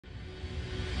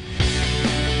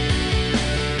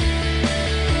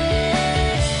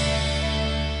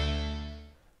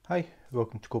Hi,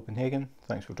 welcome to Copenhagen.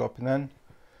 Thanks for dropping in.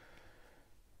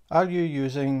 Are you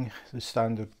using the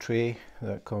standard tray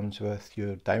that comes with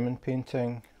your diamond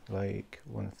painting, like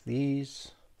one of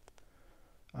these?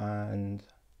 And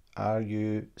are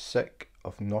you sick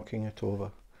of knocking it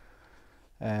over?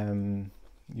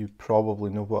 You probably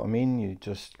know what I mean. You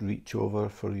just reach over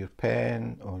for your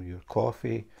pen or your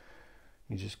coffee.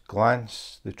 You just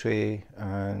glance the tray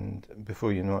and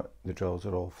before you know it, the drills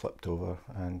are all flipped over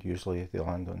and usually they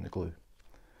land on the glue.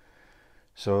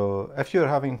 So if you're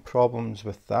having problems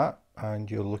with that and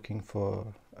you're looking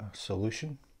for a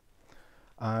solution,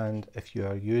 and if you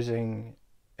are using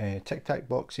tic-tac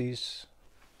boxes,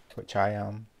 which I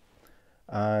am,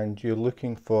 and you're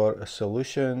looking for a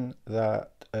solution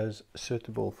that is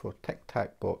suitable for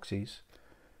tic-tac boxes,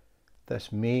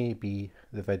 this may be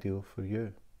the video for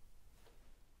you.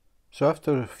 So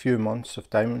after a few months of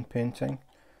diamond painting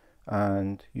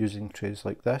and using trays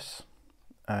like this,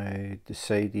 I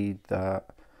decided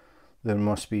that there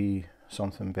must be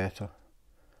something better.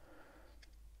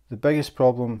 The biggest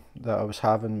problem that I was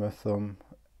having with them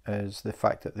is the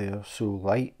fact that they are so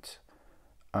light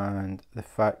and the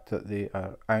fact that they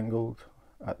are angled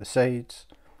at the sides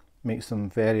makes them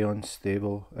very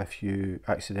unstable. If you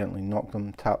accidentally knock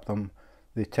them, tap them,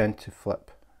 they tend to flip.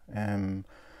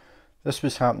 This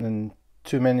was happening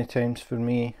too many times for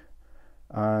me,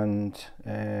 and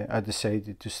I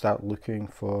decided to start looking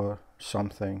for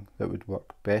something that would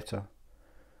work better.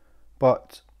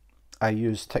 But I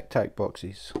use tic-tac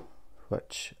boxes,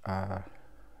 which are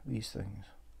these things.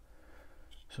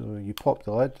 So you pop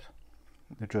the lid,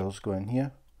 the drills go in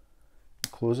here,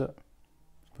 close it.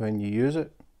 When you use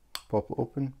it, pop it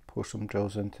open, pour some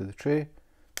drills into the tray,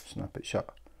 snap it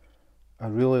shut. I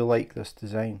really like this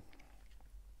design.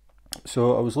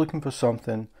 So I was looking for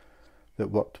something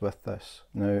that worked with this.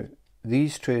 Now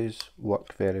these trays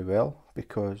work very well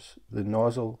because the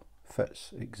nozzle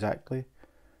fits exactly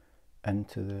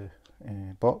into the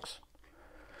box,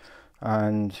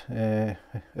 and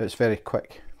it's very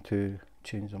quick to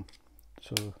change them.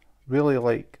 So really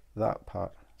like that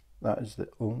part. That is the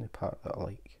only part that I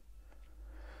like.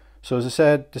 So as I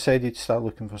said, decided to start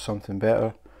looking for something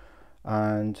better,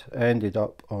 and I ended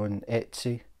up on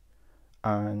Etsy,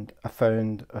 and I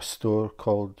found a store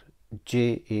called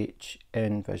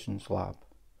EnvisionLabs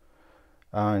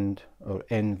or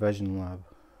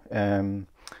EnvisionLabs.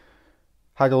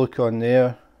 Had a look on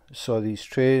there, saw these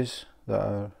trays that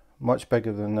are much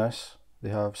bigger than this.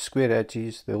 They have square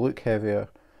edges, they look heavier,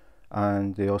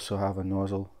 and they also have a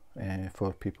nozzle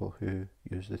for people who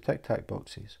use the tic-tac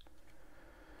boxes.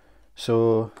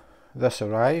 So this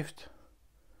arrived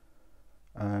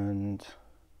and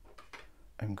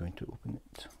I'm going to open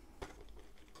it.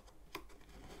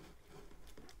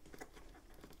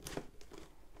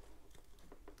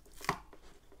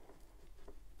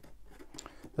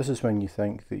 This is when you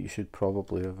think that you should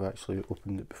probably have actually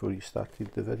opened it before you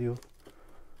started the video.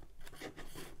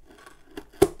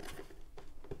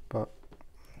 But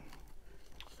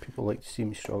people like to see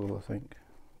me struggle, I think.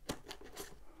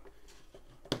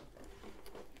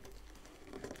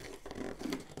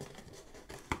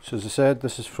 So as I said,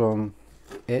 this is from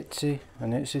Etsy,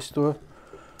 an Etsy store,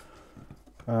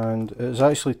 and it's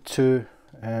actually two.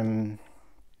 I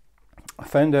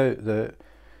found out that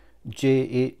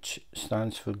JH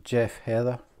stands for Jeff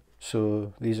Heather,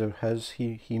 so these are his.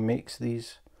 He makes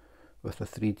these with a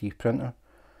 3D printer,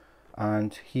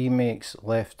 and he makes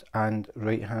left and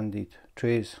right-handed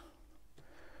trays.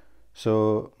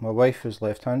 So my wife is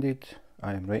left-handed,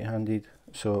 I am right-handed,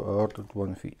 so I ordered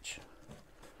one of each.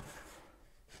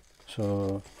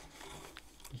 So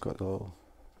I've got the little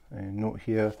note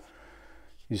here.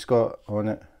 He's got on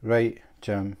it right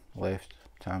Jim, left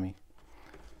Tammy.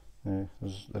 There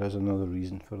is another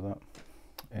reason for that,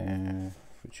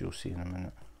 which you'll see in a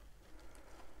minute.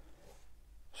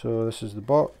 So this is the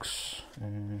box,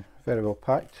 very well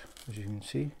packed, as you can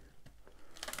see.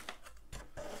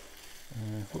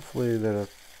 Hopefully there are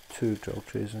two drill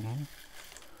trays in here.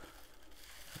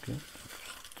 Okay,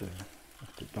 just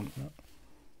have to dump that.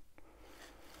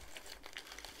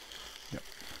 Yep.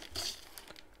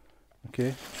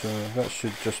 Okay, so that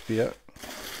should just be it.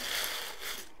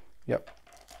 Yep.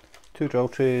 Two drill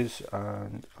trays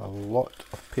and a lot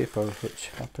of paper, which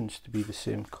happens to be the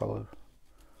same colour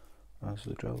as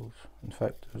the drills. In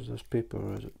fact, is this paper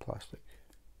or is it plastic?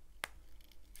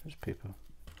 It's paper.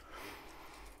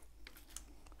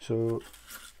 So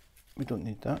we don't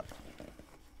need that.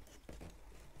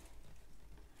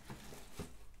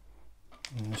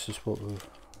 And this is what we're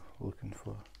looking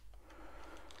for.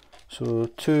 So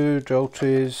two drill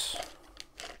trays,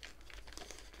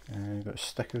 and got a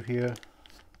sticker here.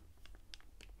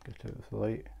 get out of the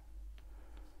light.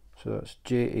 So that's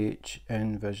JH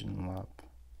EnvisionLab.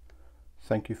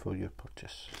 Thank you for your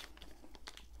purchase.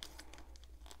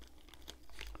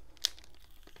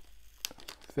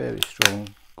 Very strong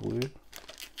glue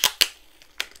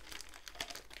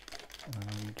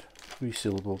and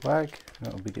resealable bag.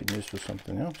 That'll be getting used for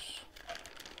something else.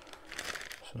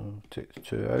 So take the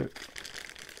two out,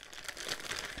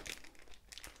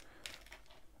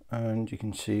 and you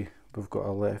can see we've got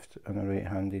a left and a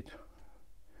right-handed.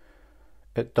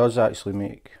 It does actually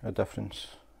make a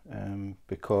difference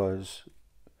because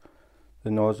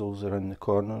the nozzles are in the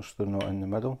corners, they're not in the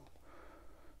middle.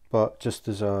 But just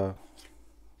as a,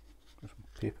 there's some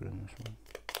paper in this one.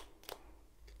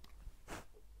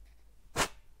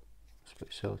 It's a bit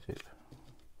of sellotape.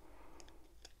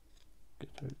 Get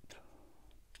out.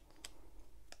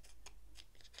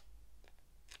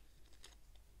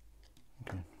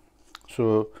 Okay.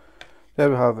 So there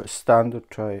we have a standard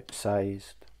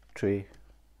sized tray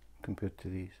compared to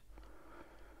these.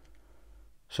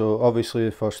 So obviously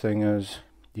the first thing is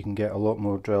you can get a lot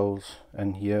more drills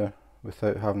in here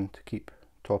without having to keep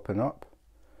topping up,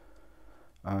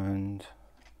 and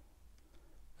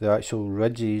the actual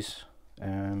ridges,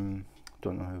 don't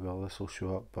know how well this will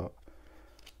show up, but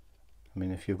I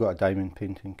mean, if you've got a diamond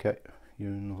painting kit, you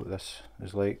know what this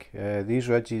is like. These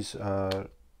ridges are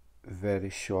very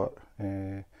short.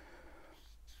 The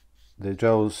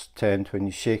drills tend, when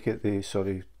you shake it, they sort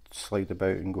of slide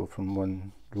about and go from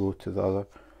one row to the other.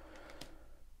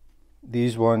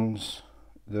 These ones,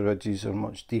 the ridges are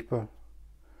much deeper,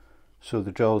 so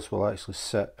the drills will actually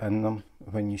sit in them.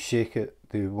 When you shake it,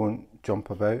 they won't jump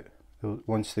about.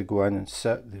 Once they go in and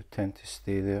sit, they tend to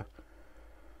stay there.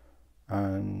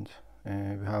 And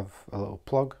we have a little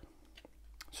plug,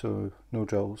 so no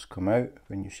drills come out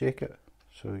when you shake it.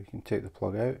 So you can take the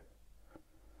plug out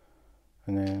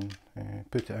and then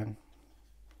put it in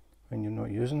when you're not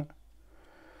using it.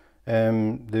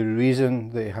 The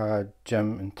reason they had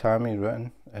Jim and Tammy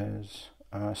written is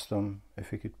I asked them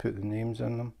if we could put the names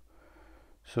in them.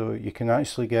 So you can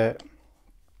actually get,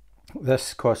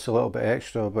 this costs a little bit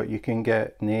extra, but you can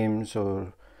get names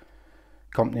or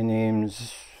company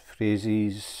names,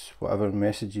 phrases, whatever,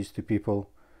 messages to people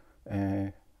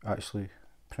actually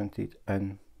printed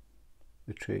in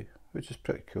the tray, which is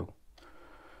pretty cool.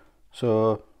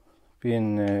 So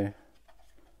being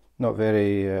not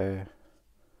very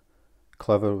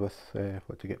clever with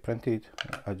what to get printed,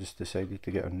 I just decided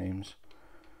to get our names.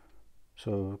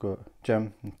 So we've got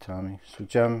Jim and Tammy. So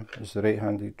Jim is the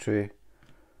right-handed tray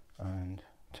and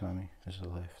Tammy is the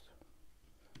left,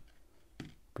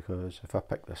 because if I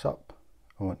pick this up,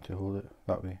 I want to hold it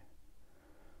that way.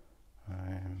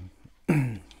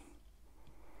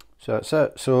 So that's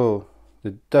it. So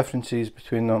the differences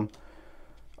between them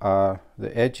are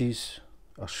the edges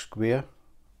are square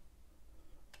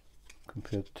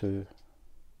compared to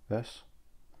this.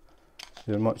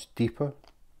 They're much deeper,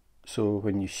 so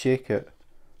when you shake it,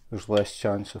 there's less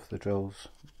chance of the drills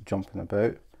jumping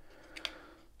about.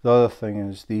 The other thing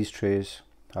is these trays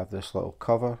have this little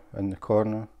cover in the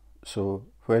corner, so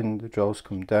when the drills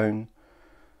come down,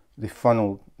 they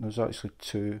funnel. There's actually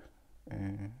two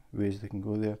ways they can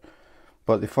go there,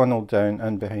 but they funnel down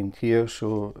in behind here,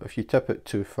 so if you tip it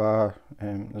too far,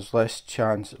 there's less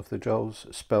chance of the drills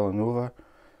spilling over.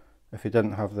 If you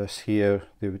didn't have this here,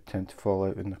 they would tend to fall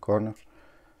out in the corner.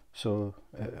 So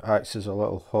it acts as a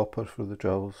little hopper for the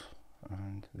drills,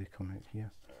 and they come out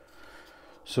here.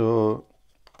 So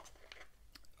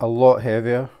a lot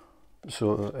heavier,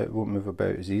 so it won't move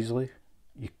about as easily.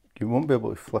 You won't be able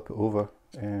to flip it over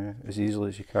as easily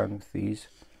as you can with these.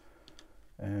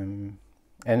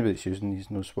 Anybody that's using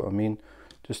these knows what I mean.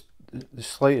 Just the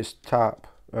slightest tap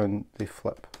and they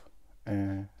flip,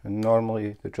 and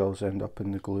normally the drills end up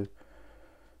in the glue.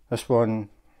 This one,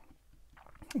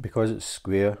 because it's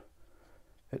square,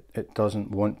 it doesn't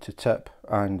want to tip,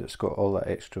 and it's got all that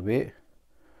extra weight.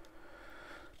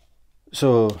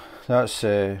 So that's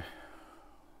a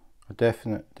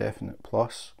definite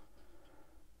plus.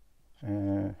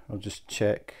 I'll just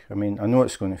check. I mean, I know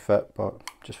it's going to fit, but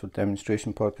just for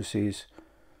demonstration purposes,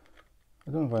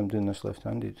 I don't know why I'm doing this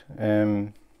left-handed.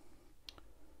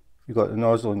 You've got the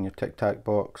nozzle in your tic-tac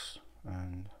box,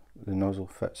 and the nozzle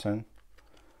fits in.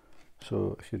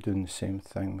 So if you're doing the same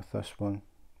thing with this one,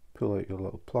 pull out your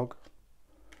little plug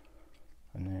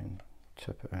and then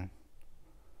tip it in.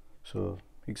 So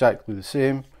exactly the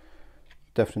same.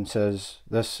 Difference is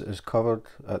this is covered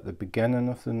at the beginning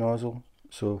of the nozzle,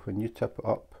 so when you tip it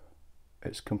up,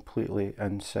 it's completely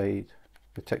inside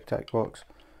the tic-tac box,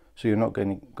 so you're not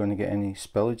going to get any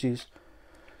spillages.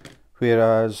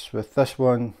 Whereas with this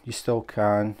one, you still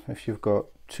can, if you've got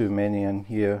too many in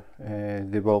here,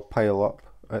 they will pile up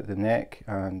at the neck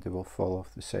and they will fall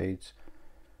off the sides.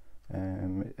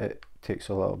 It takes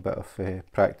a little bit of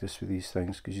practice with these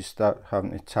things, because you start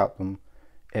having to tap them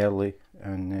early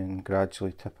and then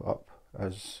gradually tip it up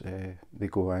as they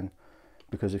go in,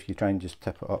 because if you try and just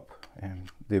tip it up,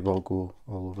 they will go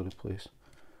all over the place.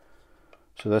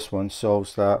 So this one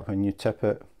solves that. When you tip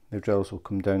it, the drills will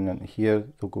come down into here,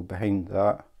 they'll go behind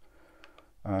that,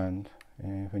 and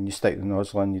when you stick the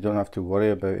nozzle in, you don't have to worry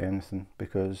about anything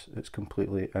because it's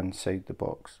completely inside the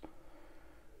box.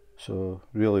 So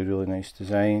really nice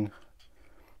design,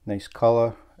 nice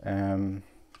colour.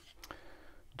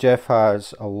 Jeff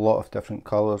has a lot of different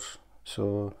colours,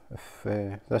 so if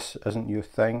this isn't your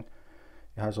thing,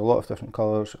 it has a lot of different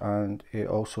colours, and it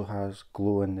also has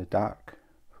glow in the dark,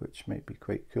 which might be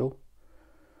quite cool.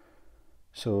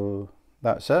 So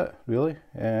that's it really.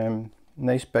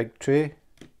 Nice big tray,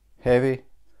 heavy,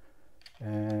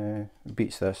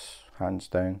 beats this hands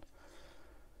down.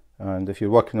 And if you're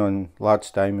working on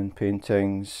large diamond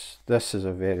paintings, this is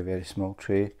a very small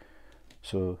tray,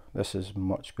 so this is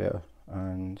much better.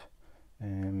 And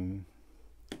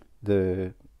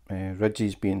the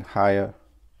ridges being higher,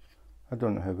 I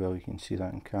don't know how well you can see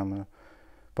that in camera,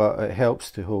 but it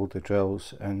helps to hold the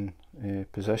drills in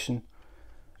position.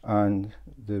 And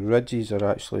the ridges are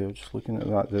actually, I'm just looking at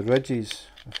that, the ridges,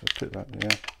 if I put that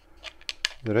there,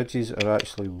 the ridges are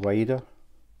actually wider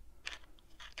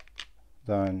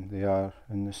than they are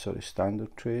in the sort of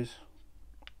standard trays.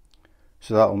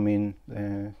 So that'll mean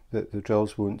that the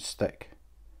drills won't stick.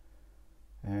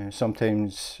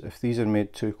 Sometimes if these are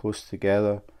made too close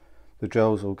together, the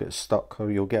drills will get stuck,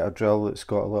 or you'll get a drill that's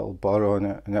got a little burr on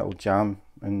it and it'll jam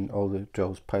and all the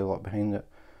drills pile up behind it.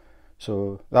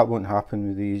 So that won't happen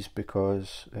with these,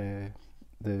 because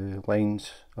the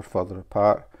lines are further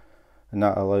apart, and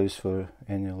that allows for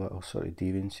any little sort of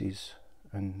deviances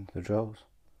in the drills.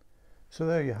 So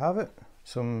there you have it,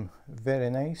 some very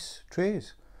nice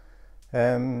trays.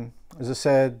 As I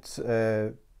said,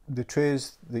 the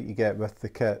trays that you get with the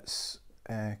kits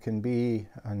can be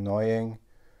annoying,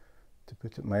 to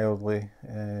put it mildly.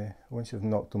 Once you've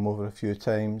knocked them over a few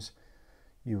times,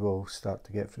 you will start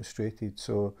to get frustrated.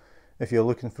 So if you're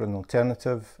looking for an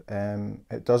alternative,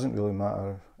 it doesn't really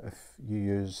matter if you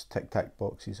use tic-tac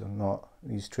boxes or not.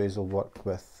 These trays will work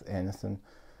with anything.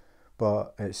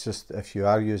 But it's just, if you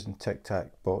are using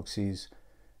tic-tac boxes,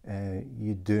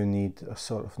 you do need a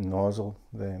sort of nozzle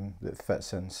that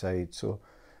fits inside. So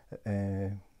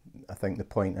I think the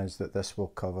point is that this will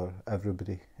cover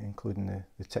everybody, including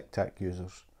the tic-tac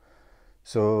users.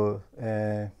 So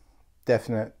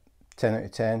definite 10 out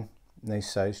of 10,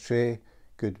 nice size tray,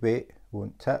 good weight,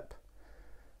 won't tip.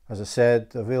 As I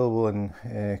said, available in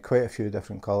quite a few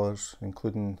different colours,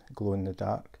 including glow in the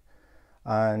dark.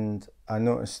 And I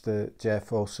noticed that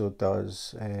Jeff also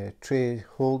does tray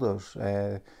holders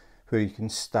where you can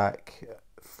stack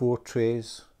 4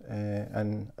 trays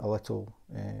in a little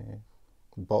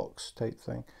box type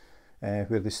thing,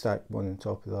 where they stack one on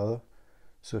top of the other.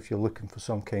 So if you're looking for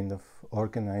some kind of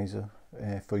organiser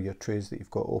for your trays that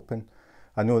you've got open,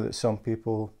 I know that some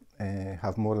people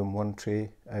have more than one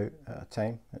tray out at a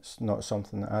time. It's not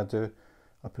something that I do.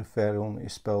 I prefer only to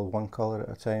spill one colour at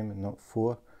a time and not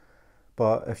 4.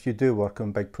 But if you do work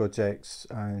on big projects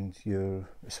and you're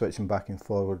switching back and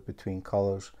forward between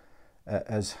colours, it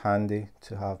is handy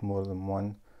to have more than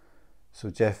one.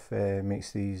 So Jeff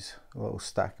makes these little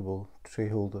stackable tray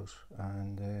holders,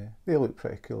 and they look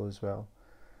pretty cool as well.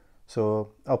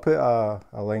 So I'll put a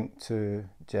link to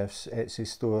Jeff's Etsy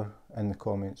store in the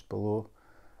comments below,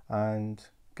 and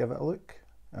give it a look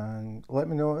and let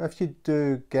me know if you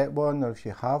do get one, or if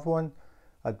you have one.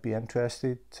 I'd be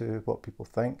interested to what people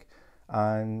think.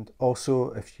 And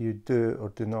also if you do or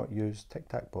do not use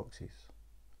tic-tac boxes.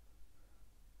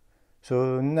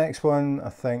 So next one I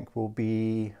think will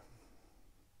be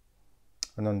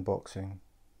an unboxing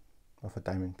of a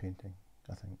diamond painting,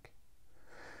 I think.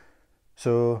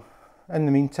 So in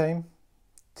the meantime,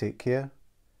 take care,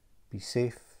 be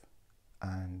safe,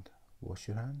 and wash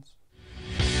your hands.